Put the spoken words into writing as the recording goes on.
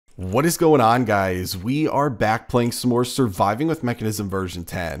What is going on, guys? We are back playing some more Surviving with Mekanism version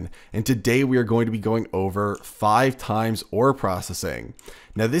 10, and today we are going to be going over 5 times ore processing.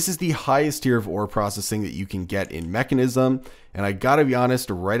 Now this is the highest tier of ore processing that you can get in Mekanism, and I gotta be honest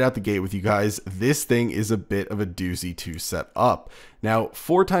right out the gate with you guys, this thing is a bit of a doozy to set up. Now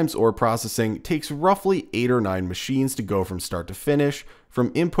 4 times ore processing takes roughly 8 or 9 machines to go from start to finish,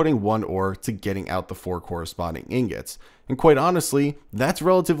 from inputting 1 ore to getting out the 4 corresponding ingots. And quite honestly, that's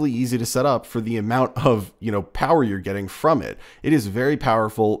relatively easy to set up for the amount of, power you're getting from it. It is very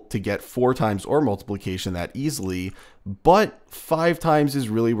powerful to get 4 times ore multiplication that easily, but 5 times is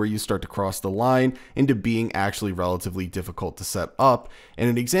really where you start to cross the line into being actually relatively difficult to set up. And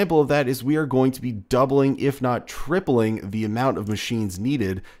an example of that is we are going to be doubling, if not tripling, the amount of machines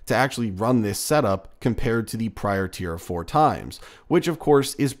needed to actually run this setup compared to the prior tier of 4 times, which of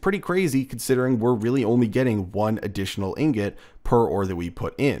course is pretty crazy considering we're really only getting 1 additional ingot per ore that we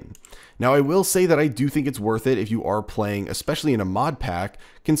put in. Now I will say that I do think it's worth it if you are playing, especially in a mod pack,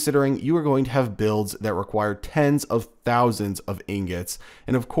 considering you are going to have builds that require tens of thousands of ingots.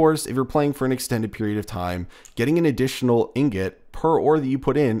 And of course, if you're playing for an extended period of time, getting an additional ingot per ore that you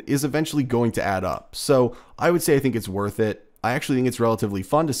put in is eventually going to add up. So I would say I think it's worth it. I actually think it's relatively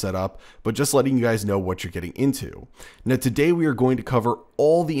fun to set up, but just letting you guys know what you're getting into. Now today we are going to cover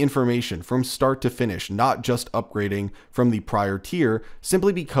all the information from start to finish, not just upgrading from the prior tier,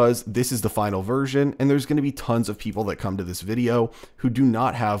 simply because this is the final version and there's going to be tons of people that come to this video who do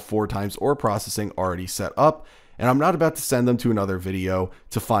not have 4 times ore processing already set up, and I'm not about to send them to another video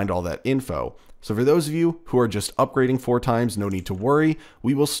to find all that info. So for those of you who are just upgrading 4 times, no need to worry.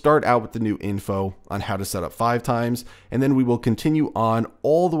 We will start out with the new info on how to set up 5 times, and then we will continue on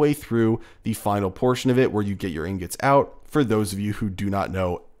all the way through the final portion of it where you get your ingots out for those of you who do not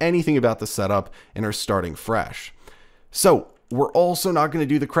know anything about the setup and are starting fresh. So we're also not going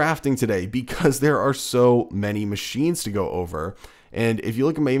to do the crafting today because there are so many machines to go over. And if you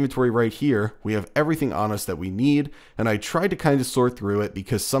look at my inventory right here, we have everything on us that we need. And I tried to kind of sort through it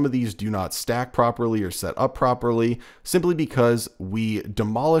because some of these do not stack properly or set up properly, simply because we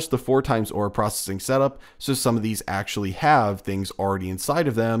demolished the 4 times ore processing setup. So some of these actually have things already inside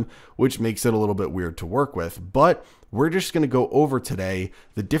of them, which makes it a little bit weird to work with. But we're just going to go over today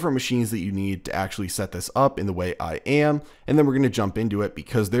the different machines that you need to actually set this up in the way I am. And then we're going to jump into it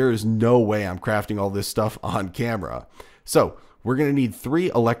because there is no way I'm crafting all this stuff on camera. So we're going to need 3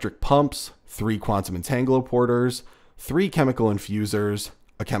 electric pumps, 3 quantum entangler 3 chemical infusers,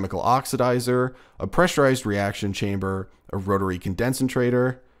 a chemical oxidizer, a pressurized reaction chamber, a rotary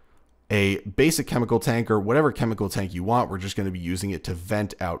condensator, a basic chemical tank, or whatever chemical tank you want. We're just going to be using it to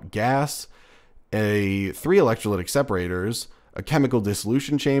vent out gas, 3 electrolytic separators, a chemical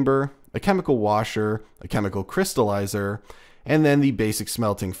dissolution chamber, a chemical washer, a chemical crystallizer, and then the basic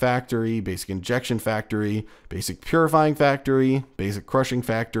smelting factory, basic injection factory, basic purifying factory, basic crushing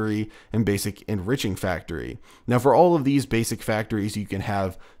factory, and basic enriching factory. Now for all of these basic factories, you can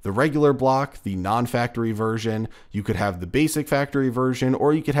have the regular block, the non-factory version, you could have the basic factory version,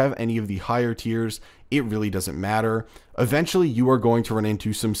 or you could have any of the higher tiers. It really doesn't matter. Eventually, you are going to run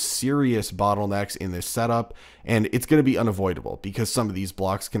into some serious bottlenecks in this setup, and it's going to be unavoidable because some of these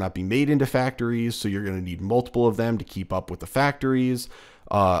blocks cannot be made into factories, so you're going to need multiple of them to keep up with the factories.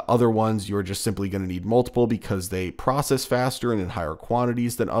 Other ones, you're just simply going to need multiple because they process faster and in higher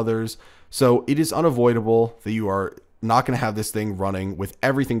quantities than others. So it is unavoidable that you are not going to have this thing running with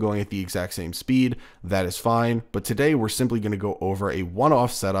everything going at the exact same speed. That is fine. But today we're simply going to go over a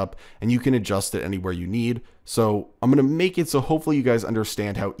one-off setup and you can adjust it anywhere you need. So I'm going to make it so hopefully you guys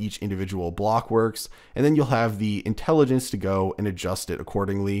understand how each individual block works, and then you'll have the intelligence to go and adjust it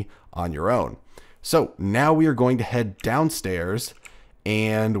accordingly on your own. So now we are going to head downstairs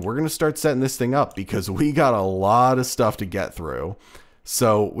and we're going to start setting this thing up because we got a lot of stuff to get through.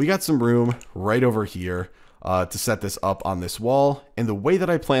 So we got some room right over here to set this up on this wall, and the way that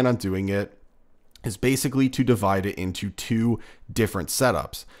I plan on doing it is basically to divide it into 2 different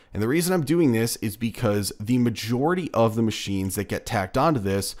setups. And the reason I'm doing this is because the majority of the machines that get tacked onto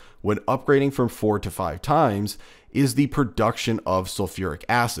this when upgrading from 4 to 5 times is the production of sulfuric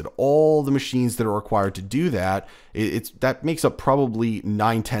acid. All the machines that are required to do that, that makes up probably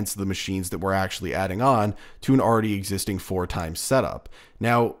 9/10 of the machines that we're actually adding on to an already existing 4 times setup.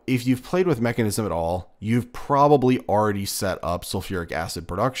 Now, if you've played with Mekanism at all, you've probably already set up sulfuric acid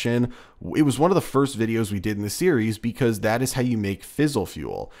production. It was one of the first videos we did in the series because that is how you make fissile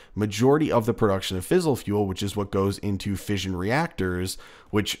fuel. Majority of the production of fissile fuel, which is what goes into fission reactors,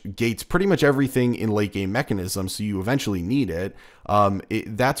 which gates pretty much everything in late game Mekanism, so you eventually need it.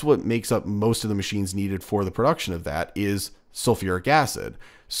 That's what makes up most of the machines needed for the production of that is sulfuric acid.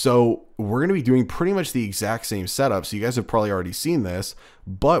 So we're going to be doing pretty much the exact same setup. So you guys have probably already seen this,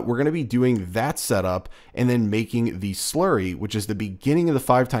 but we're going to be doing that setup and then making the slurry, which is the beginning of the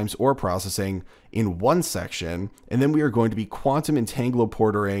 5 times ore processing, in one section. And then we are going to be quantum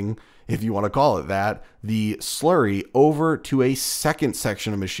entangloportering, if you want to call it that, the slurry over to a second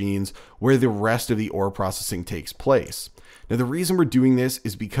section of machines where the rest of the ore processing takes place. Now, the reason we're doing this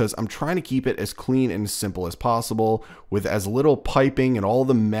is because I'm trying to keep it as clean and as simple as possible with as little piping and all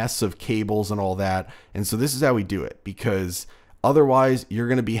the mess of cables and all that. And so this is how we do it, because otherwise you're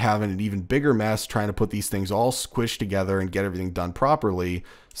going to be having an even bigger mess trying to put these things all squished together and get everything done properly.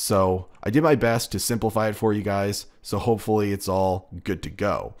 So I did my best to simplify it for you guys. So hopefully it's all good to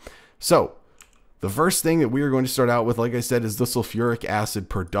go. So the first thing that we are going to start out with, like I said, is the sulfuric acid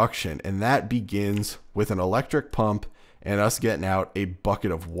production. And that begins with an electric pump and us getting out a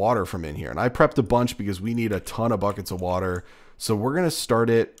bucket of water from in here. And I prepped a bunch because we need a ton of buckets of water. So we're going to start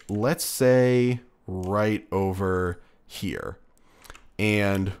it, let's say, right over here.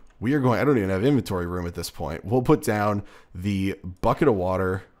 And we are going, I don't even have inventory room at this point. We'll put down the bucket of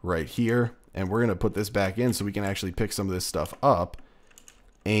water right here. And we're going to put this back in so we can actually pick some of this stuff up.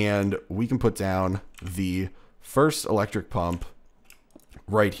 And we can put down the first electric pump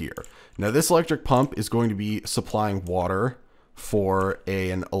right here. Now, this electric pump is going to be supplying water for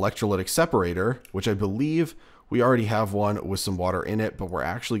an electrolytic separator, which I believe we already have one with some water in it, but we're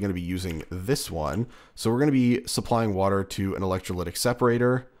actually going to be using this one. So we're going to be supplying water to an electrolytic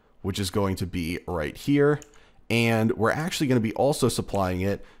separator, which is going to be right here. And we're actually going to be also supplying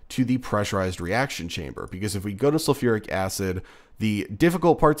it to the pressurized reaction chamber, because if we go to sulfuric acid, the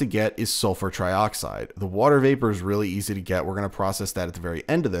difficult part to get is sulfur trioxide. The water vapor is really easy to get. We're going to process that at the very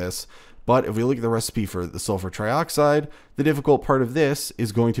end of this. But if we look at the recipe for the sulfur trioxide, the difficult part of this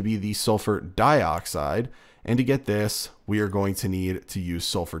is going to be the sulfur dioxide. And to get this, we are going to need to use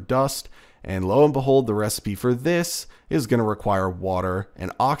sulfur dust. And lo and behold, the recipe for this is going to require water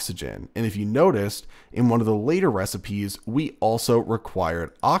and oxygen. And if you noticed, in one of the later recipes, we also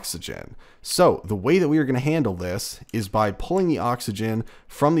required oxygen. So the way that we are going to handle this is by pulling the oxygen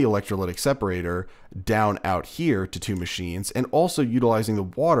from the electrolytic separator down out here to 2 machines, and also utilizing the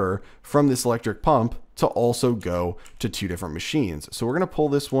water from this electric pump to also go to 2 different machines. So we're going to pull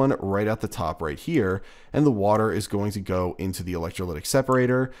this one right at the top right here, and the water is going to go into the electrolytic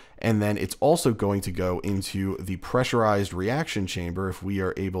separator, and then it's also going to go into the pressurized reaction chamber if we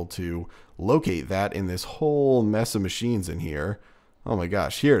are able to locate that in this whole mess of machines in here. Oh my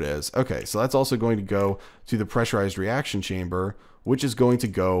gosh, here it is. Okay, so that's also going to go to the pressurized reaction chamber, which is going to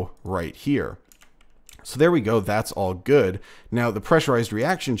go right here. So there we go, that's all good. Now the pressurized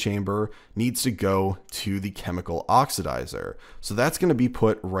reaction chamber needs to go to the chemical oxidizer. So that's going to be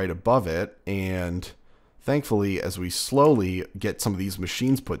put right above it, and thankfully as we slowly get some of these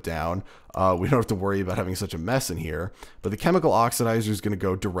machines put down, we don't have to worry about having such a mess in here, but the chemical oxidizer is going to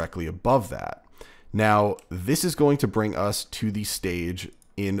go directly above that. Now this is going to bring us to the stage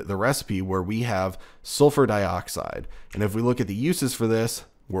in the recipe where we have sulfur dioxide. And if we look at the uses for this,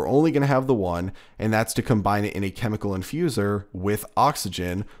 we're only going to have the one, and that's to combine it in a chemical infuser with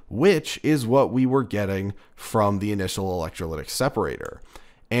oxygen, which is what we were getting from the initial electrolytic separator.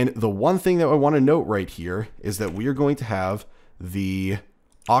 And the one thing that I want to note right here is that we are going to have the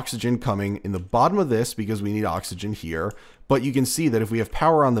oxygen coming in the bottom of this because we need oxygen here. But you can see that if we have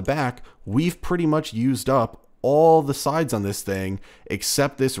power on the back, we've pretty much used up all the sides on this thing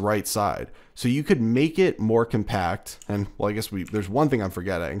except this right side. So you could make it more compact. And well, I guess there's one thing I'm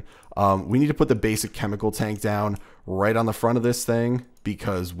forgetting. We need to put the basic chemical tank down right on the front of this thing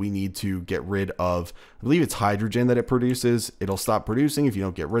because we need to get rid of, I believe it's hydrogen that it produces. It'll stop producing if you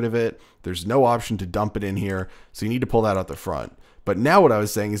don't get rid of it. There's no option to dump it in here. So you need to pull that out the front. But now what I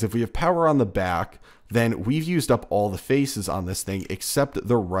was saying is if we have power on the back, then we've used up all the faces on this thing except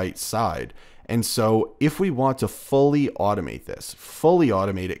the right side. And so if we want to fully automate this, fully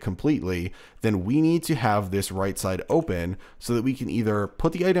automate it completely, then we need to have this right side open so that we can either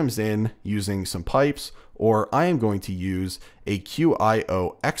put the items in using some pipes, or I am going to use a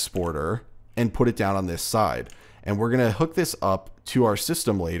QIO exporter and put it down on this side. And we're going to hook this up to our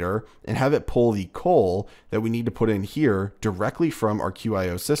system later and have it pull the coal that we need to put in here directly from our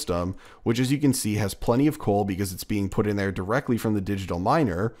QIO system, which as you can see has plenty of coal because it's being put in there directly from the digital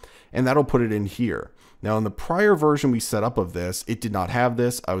miner, and that'll put it in here. Now in the prior version we set up of this, it did not have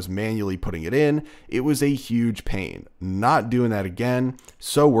this. I was manually putting it in. It was a huge pain. Not doing that again.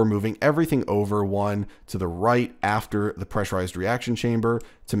 So we're moving everything over one to the right after the pressurized reaction chamber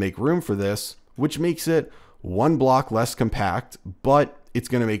to make room for this, which makes it one block less compact, but it's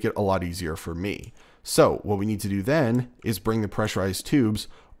going to make it a lot easier for me. So what we need to do then is bring the pressurized tubes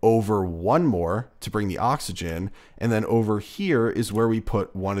over one more to bring the oxygen, and then over here is where we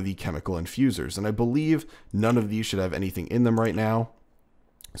put one of the chemical infusers. And I believe none of these should have anything in them right now,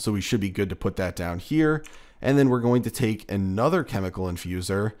 so we should be good to put that down here. And then we're going to take another chemical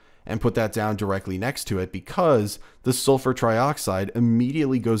infuser and put that down directly next to it, because the sulfur trioxide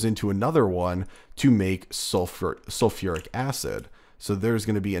immediately goes into another one to make sulfuric acid. So there's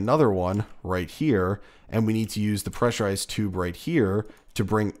going to be another one right here, and we need to use the pressurized tube right here to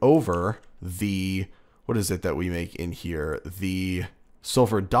bring over the, what is it that we make in here? The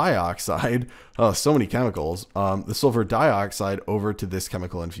sulfur dioxide. Oh, so many chemicals. The sulfur dioxide over to this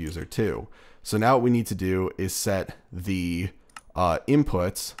chemical infuser too. So now what we need to do is set the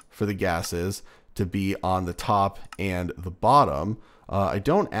inputs for the gases to be on the top and the bottom. I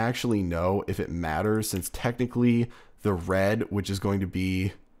don't actually know if it matters, since technically the red, which is going to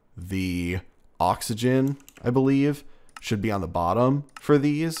be the oxygen, I believe, should be on the bottom for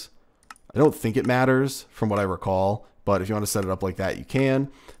these. I don't think it matters from what I recall, but if you want to set it up like that, you can.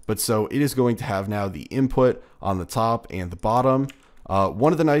 But so it is going to have now the input on the top and the bottom.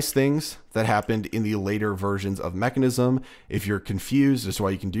 One of the nice things that happened in the later versions of Mekanism, if you're confused as to why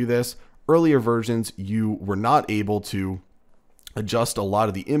you can do this, earlier versions, you were not able to adjust a lot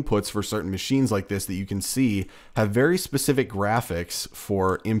of the inputs for certain machines like this that you can see have very specific graphics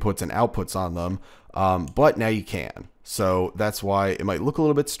for inputs and outputs on them, but now you can. So that's why it might look a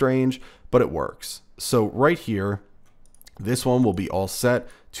little bit strange, but it works. So right here, this one will be all set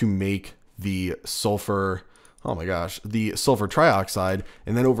to make the sulfur, oh my gosh, the sulfur trioxide.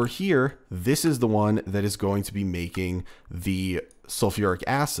 And then over here, this is the one that is going to be making the sulfuric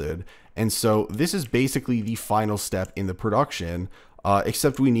acid. And so this is basically the final step in the production,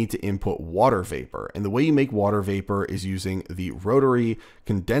 except we need to input water vapor. And the way you make water vapor is using the rotary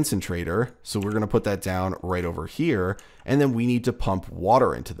condensator. So we're going to put that down right over here. And then we need to pump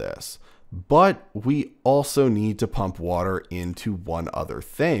water into this. But we also need to pump water into one other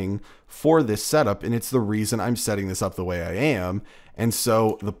thing for this setup. And it's the reason I'm setting this up the way I am. And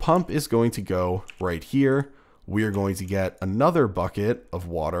so the pump is going to go right here. We are going to get another bucket of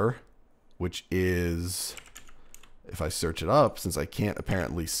water, which is, if I search it up, since I can't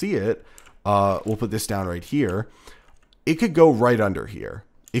apparently see it, we'll put this down right here. It could go right under here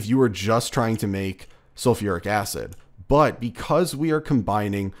if you were just trying to make sulfuric acid. But because we are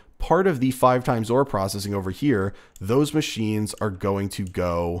combining part of the 5 times ore processing over here, those machines are going to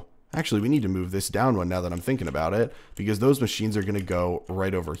go, actually we need to move this down one now that I'm thinking about it, because those machines are going to go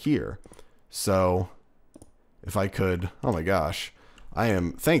right over here. So if I could, oh my gosh,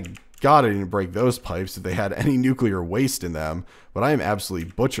 thank God I didn't break those pipes if they had any nuclear waste in them, but I am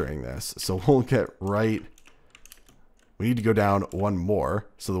absolutely butchering this. So we'll get right, we need to go down one more.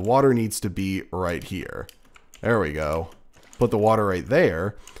 So the water needs to be right here. There we go. Put the water right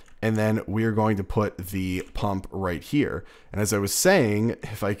there. And then we're going to put the pump right here. And as I was saying,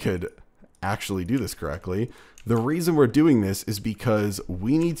 if I could actually do this correctly, the reason we're doing this is because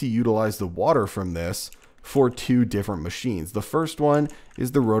we need to utilize the water from this for 2 different machines. The first one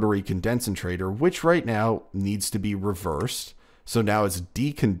is the rotary condensator, which right now needs to be reversed. So now it's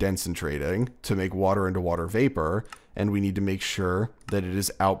decondensating to make water into water vapor. And we need to make sure that it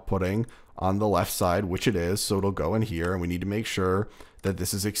is outputting on the left side, which it is. So it'll go in here, and we need to make sure that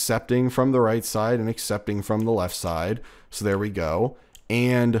this is accepting from the right side and accepting from the left side. So there we go.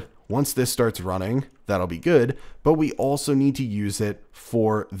 And once this starts running, that'll be good. But we also need to use it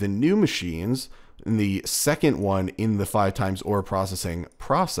for the new machines, and the second one in the 5 times ore processing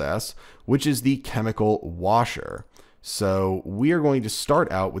process, which is the chemical washer. So we are going to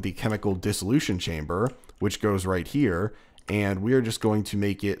start out with the chemical dissolution chamber, which goes right here. And we are just going to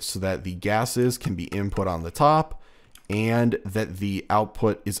make it so that the gases can be input on the top and that the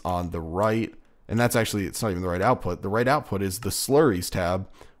output is on the right. And that's actually, it's not even the right output. The right output is the slurries tab,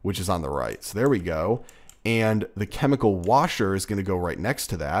 which is on the right. So there we go. And the chemical washer is going to go right next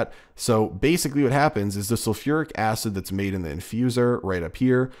to that. So basically what happens is the sulfuric acid that's made in the infuser right up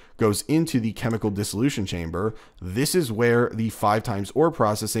here goes into the chemical dissolution chamber. This is where the 5 times ore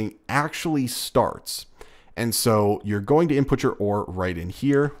processing actually starts. And so you're going to input your ore right in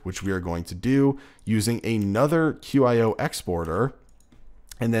here, which we are going to do using another QIO exporter.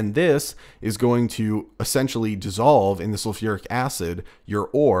 And then this is going to essentially dissolve in the sulfuric acid, your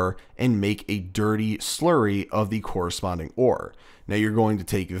ore, and make a dirty slurry of the corresponding ore. Now you're going to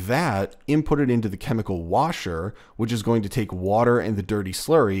take that, input it into the chemical washer, which is going to take water and the dirty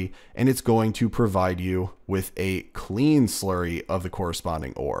slurry, and it's going to provide you with a clean slurry of the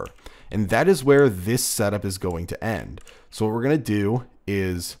corresponding ore. And that is where this setup is going to end. So what we're going to do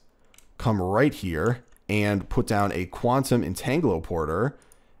is come right here and put down a quantum entangloporter.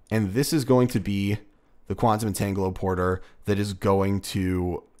 And this is going to be the quantum entangloporter that is going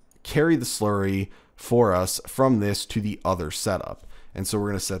to carry the slurry for us from this to the other setup. And so we're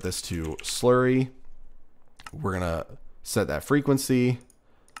going to set this to slurry. We're going to set that frequency.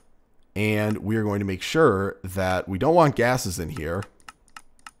 And we are going to make sure that we don't want gases in here,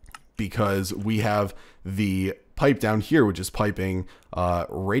 because we have the pipe down here, which is piping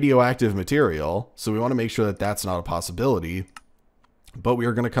radioactive material. So we want to make sure that that's not a possibility. But we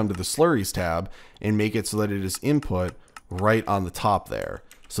are going to come to the slurries tab and make it so that it is input right on the top there.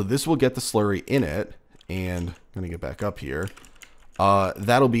 So this will get the slurry in it. And I'm going to get back up here.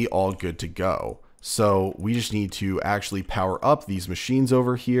 That'll be all good to go. So we just need to actually power up these machines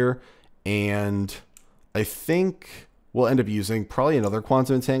over here. And I think we'll end up using probably another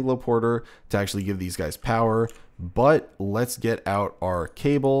quantum entangloporter to actually give these guys power. But let's get out our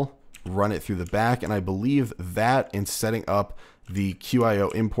cable, run it through the back. And I believe that in setting up the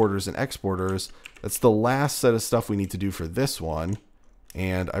QIO importers and exporters, that's the last set of stuff we need to do for this one.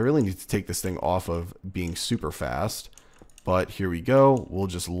 And I really need to take this thing off of being super fast. But here we go. We'll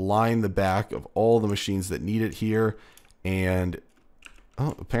just line the back of all the machines that need it here. And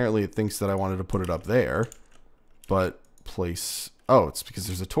oh, apparently it thinks that I wanted to put it up there. But place... oh, it's because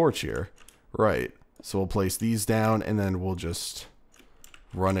there's a torch here. Right. So we'll place these down, and then we'll just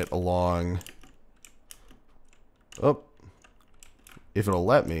run it along. Oh. If it'll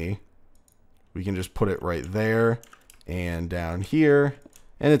let me, we can just put it right there and down here.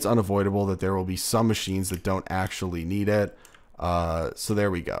 And it's unavoidable that there will be some machines that don't actually need it. So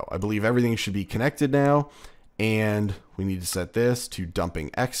there we go. I believe everything should be connected now. And we need to set this to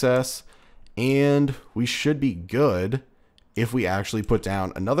dumping excess. And we should be good if we actually put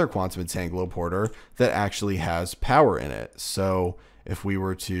down another quantum entangloporter that actually has power in it. So if we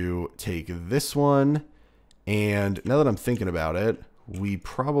were to take this one, and now that I'm thinking about it, we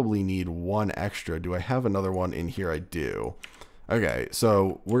probably need one extra. Do I have another one in here? I do. Okay,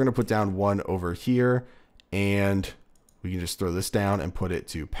 so we're going to put down one over here, and we can just throw this down and put it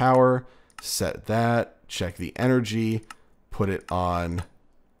to power, set that, check the energy, put it on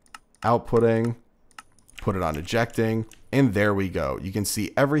outputting, put it on ejecting, and there we go. You can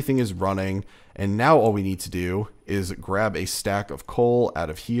see everything is running, and now all we need to do is grab a stack of coal out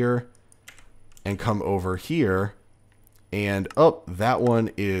of here and come over here. And oh, that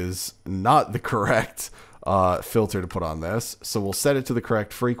one is not the correct filter to put on this. So we'll set it to the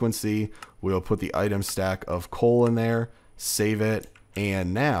correct frequency. We'll put the item stack of coal in there, save it.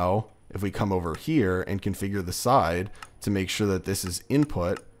 And now if we come over here and configure the side to make sure that this is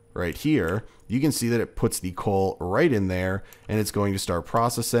input right here, you can see that it puts the coal right in there, and it's going to start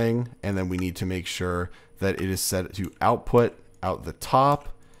processing. And then we need to make sure that it is set to output out the top.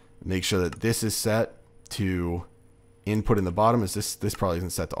 Make sure that this is set to input in the bottom. Is this probably isn't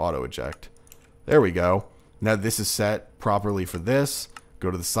set to auto eject. There we go. Now this is set properly for this.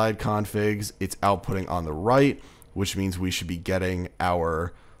 Go to the side configs. It's outputting on the right, which means we should be getting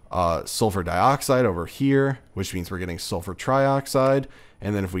our sulfur dioxide over here, which means we're getting sulfur trioxide.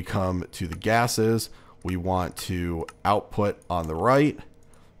 And then if we come to the gases, we want to output on the right,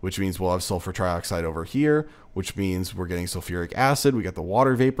 which means we'll have sulfur trioxide over here, which means we're getting sulfuric acid. We got the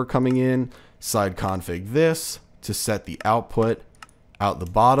water vapor coming in. Side config this to set the output out the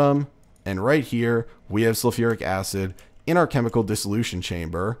bottom. And right here, we have sulfuric acid in our chemical dissolution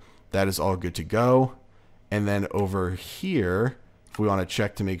chamber. That is all good to go. And then over here, if we want to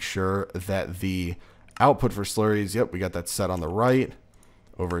check to make sure that the output for slurries, yep, we got that set on the right.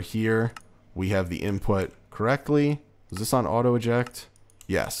 Over here, we have the input correctly. Was this on auto eject?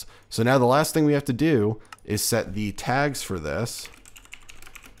 Yes. So now the last thing we have to do is set the tags for this.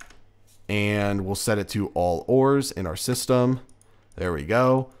 And we'll set it to all ores in our system. There we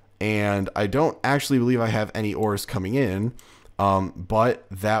go. And I don't actually believe I have any ores coming in, but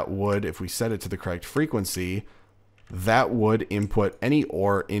that would, if we set it to the correct frequency, that would input any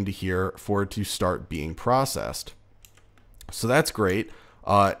ore into here for it to start being processed. So that's great.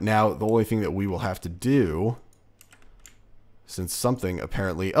 Now, the only thing that we will have to do, since something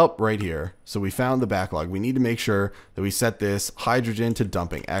apparently, oh, right here. So we found the backlog. We need to make sure that we set this hydrogen to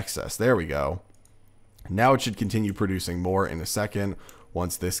dumping excess. There we go. Now it should continue producing more in a second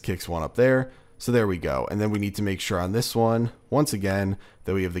once this kicks one up there. So there we go. And then we need to make sure on this one, once again,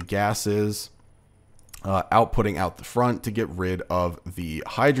 that we have the gases outputting out the front to get rid of the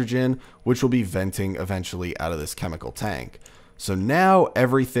hydrogen, which will be venting eventually out of this chemical tank. So now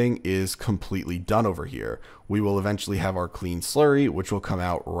everything is completely done over here. We will eventually have our clean slurry, which will come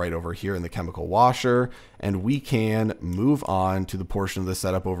out right over here in the chemical washer, and we can move on to the portion of the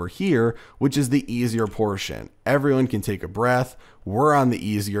setup over here, which is the easier portion. Everyone can take a breath. We're on the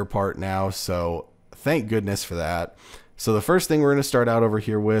easier part now, so thank goodness for that. So the first thing we're going to start out over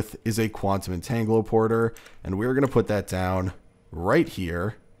here with is a quantum entangloporter, and we're going to put that down right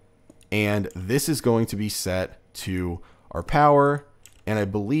here, and this is going to be set to our power, and I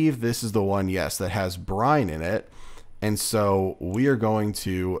believe this is the one, yes, that has brine in it. And so we are going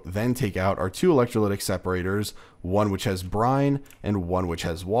to then take out our two electrolytic separators, one which has brine and one which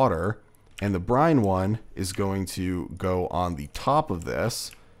has water. And the brine one is going to go on the top of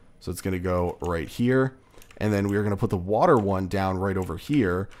this. So it's going to go right here. And then we're going to put the water one down right over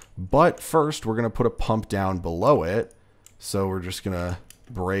here. But first, we're going to put a pump down below it. So we're just going to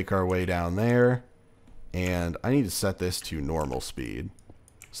break our way down there. And I need to set this to normal speed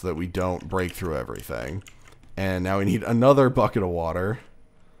so that we don't break through everything. And now we need another bucket of water.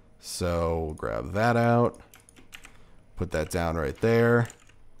 So we'll grab that out. Put that down right there.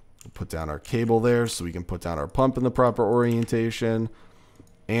 We'll put down our cable there so we can put down our pump in the proper orientation.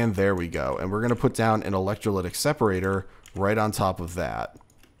 And there we go. And we're going to put down an electrolytic separator right on top of that.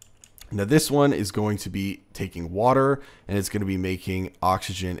 Now this one is going to be taking water and it's going to be making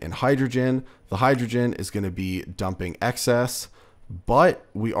oxygen and hydrogen. The hydrogen is going to be dumping excess, but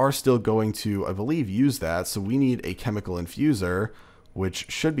we are still going to, I believe, use that. So we need a chemical infuser, which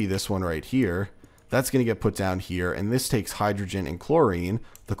should be this one right here. That's going to get put down here, and this takes hydrogen and chlorine.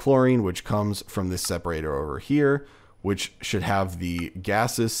 The chlorine, which comes from this separator over here, which should have the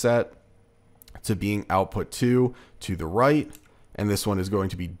gases set to being output 2 to the right. And this one is going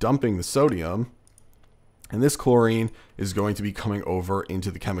to be dumping the sodium. And this chlorine is going to be coming over into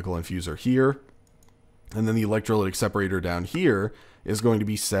the chemical infuser here. And then the electrolytic separator down here is going to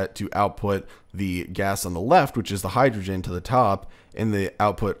be set to output the gas on the left, which is the hydrogen, to the top, and the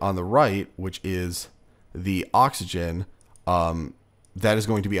output on the right, which is the oxygen, that is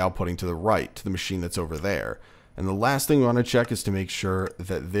going to be outputting to the right, to the machine that's over there. And the last thing we want to check is to make sure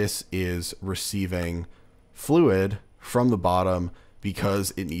that this is receiving fluid from the bottom,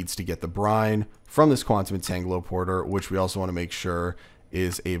 because it needs to get the brine from this quantum entangloporter, which we also want to make sure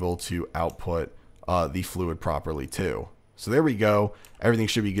is able to output the fluid properly too. So there we go. Everything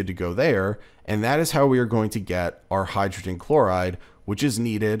should be good to go there. And that is how we are going to get our hydrogen chloride, which is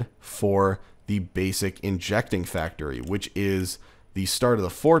needed for the basic injecting factory, which is the start of the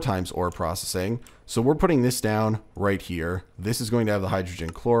 4 times ore processing. So we're putting this down right here. This is going to have the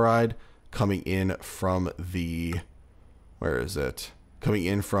hydrogen chloride coming in from the, where is it? Coming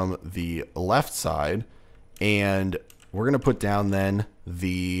in from the left side. And we're going to put down then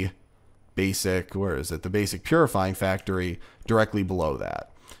the basic, where is it? The basic purifying factory directly below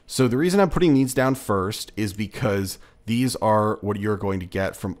that. So the reason I'm putting these down first is because these are what you're going to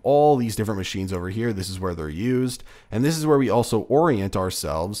get from all these different machines over here. This is where they're used. And this is where we also orient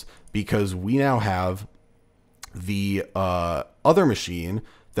ourselves, because we now have the other machine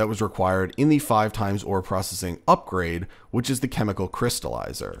that was required in the 5 times ore processing upgrade, which is the chemical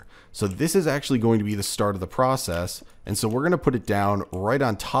crystallizer. So this is actually going to be the start of the process. And so we're going to put it down right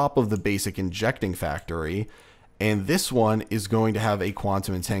on top of the basic injecting factory. And this one is going to have a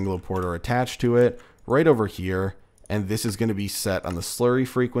quantum entangloporter attached to it right over here. And this is going to be set on the slurry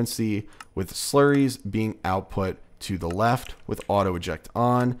frequency, with slurries being output to the left with auto eject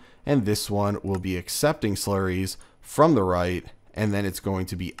on. And this one will be accepting slurries from the right, and then it's going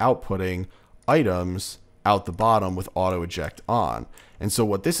to be outputting items out the bottom with auto eject on. And so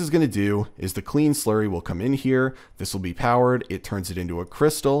what this is going to do is the clean slurry will come in here. This will be powered. It turns it into a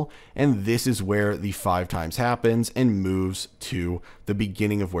crystal. And this is where the 5 times happens and moves to the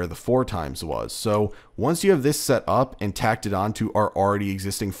beginning of where the 4 times was. So once you have this set up and tacked it onto our already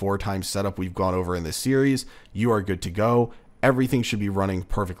existing 4 times setup we've gone over in this series, you are good to go. Everything should be running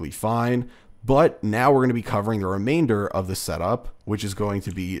perfectly fine. But now we're going to be covering the remainder of the setup, which is going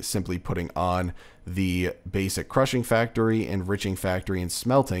to be simply putting on the basic crushing factory, enriching factory, and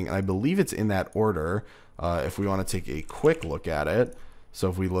smelting. And I believe it's in that order if we want to take a quick look at it. So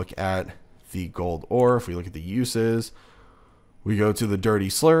if we look at the gold ore, if we look at the uses, we go to the dirty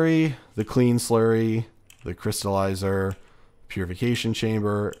slurry, the clean slurry, the crystallizer, purification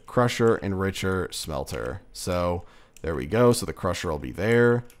chamber, crusher, enricher, smelter. So there we go. So the crusher will be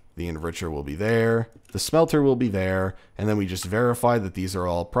there. The enricher will be there, the smelter will be there, and then we just verify that these are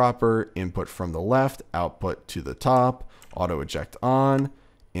all proper. Input from the left, output to the top, auto eject on,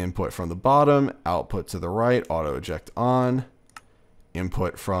 input from the bottom, output to the right, auto eject on,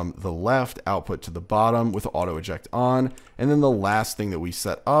 input from the left, output to the bottom with auto eject on. And then the last thing that we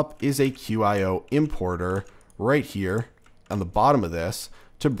set up is a QIO importer right here on the bottom of this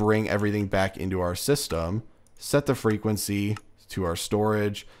to bring everything back into our system. Set the frequency to our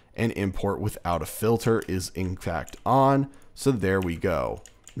storage, and import without a filter is in fact on. So there we go.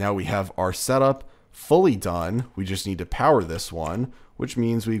 Now we have our setup fully done. We just need to power this one, which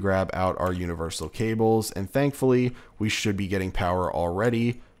means we grab out our universal cables, and thankfully we should be getting power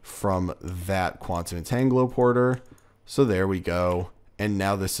already from that quantum entanglo porter. So there we go. And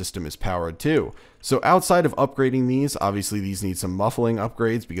now the system is powered too. So outside of upgrading these, obviously these need some muffling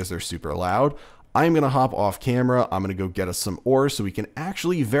upgrades because they're super loud. I'm going to hop off camera. I'm going to go get us some ore so we can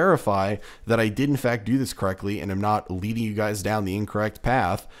actually verify that I did in fact do this correctly and I'm not leading you guys down the incorrect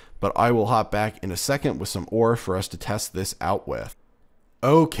path. But I will hop back in a second with some ore for us to test this out with.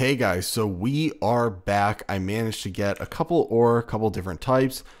 Okay guys, so we are back. I managed to get a couple ore, a couple different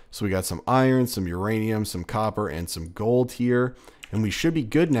types. So we got some iron, some uranium, some copper, and some gold here. And we should be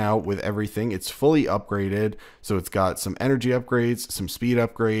good now with everything. It's fully upgraded. So it's got some energy upgrades, some speed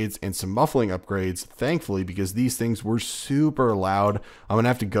upgrades, and some muffling upgrades, thankfully, because these things were super loud. I'm gonna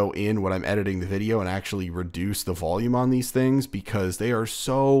have to go in when I'm editing the video and actually reduce the volume on these things because they are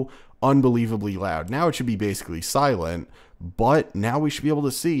so unbelievably loud. Now it should be basically silent, but now we should be able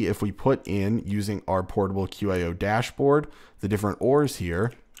to see if we put in, using our portable QIO dashboard, the different ores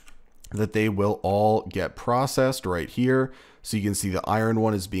here, that they will all get processed right here. So you can see the iron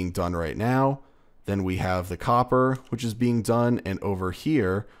one is being done right now. Then we have the copper, which is being done. And over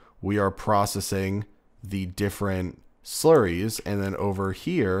here, we are processing the different slurries. And then over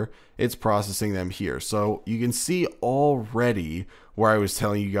here, it's processing them here. So you can see already where I was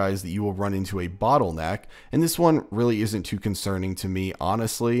telling you guys that you will run into a bottleneck. And this one really isn't too concerning to me,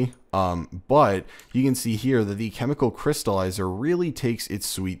 honestly. But you can see here that the chemical crystallizer really takes its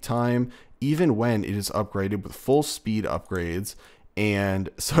sweet time, even when it is upgraded with full speed upgrades. And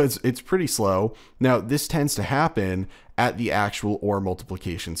so it's pretty slow. Now, this tends to happen at the actual ore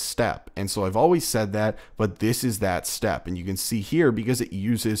multiplication step. And so I've always said that, but this is that step. And you can see here, because it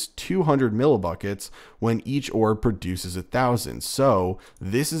uses 200 millibuckets when each ore produces 1,000. So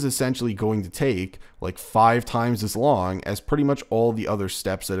this is essentially going to take like 5 times as long as pretty much all the other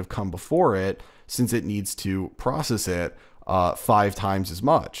steps that have come before it, since it needs to process it 5 times as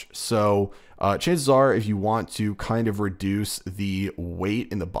much. So chances are, if you want to kind of reduce the weight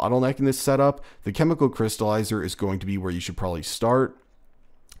in the bottleneck in this setup, the chemical crystallizer is going to be where you should probably start.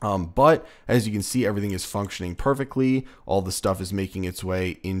 But as you can see, everything is functioning perfectly. All the stuff is making its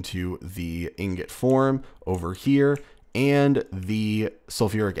way into the ingot form over here. And the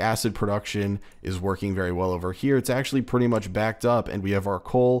sulfuric acid production is working very well over here. It's actually pretty much backed up, and we have our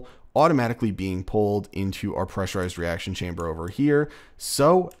coal automatically being pulled into our pressurized reaction chamber over here.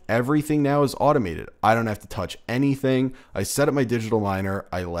 So everything now is automated. I don't have to touch anything. I set up my digital miner,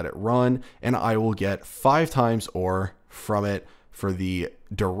 I let it run, and I will get 5 times ore from it for the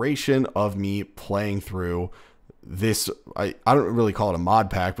duration of me playing through this. I don't really call it a mod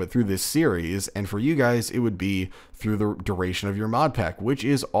pack, but through this series. And for you guys, it would be through the duration of your mod pack, which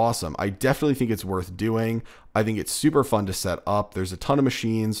is awesome. I definitely think it's worth doing. I think it's super fun to set up. There's a ton of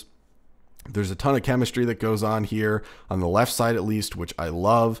machines. There's a ton of chemistry that goes on here on the left side, at least, which I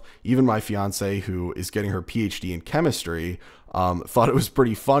love. Even my fiance, who is getting her PhD in chemistry, thought it was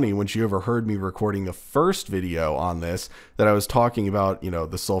pretty funny when she overheard me recording the first video on this, that I was talking about, you know,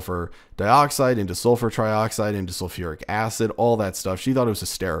 the sulfur dioxide into sulfur trioxide into sulfuric acid, all that stuff. She thought it was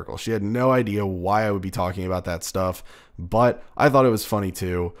hysterical. She had no idea why I would be talking about that stuff, but I thought it was funny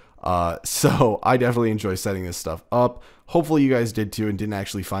too. So I definitely enjoy setting this stuff up. Hopefully you guys did too and didn't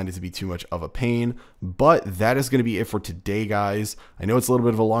actually find it to be too much of a pain. But that is going to be it for today, guys. I know it's a little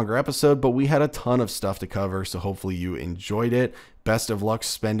bit of a longer episode, but we had a ton of stuff to cover, so hopefully you enjoyed it. Best of luck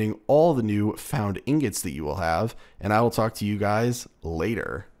spending all the new found ingots that you will have, and I will talk to you guys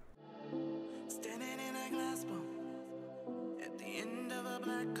later.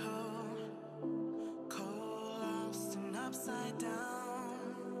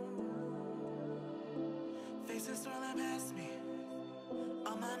 Faces swirling past me,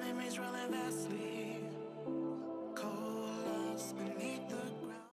 all my memories rolling vastly.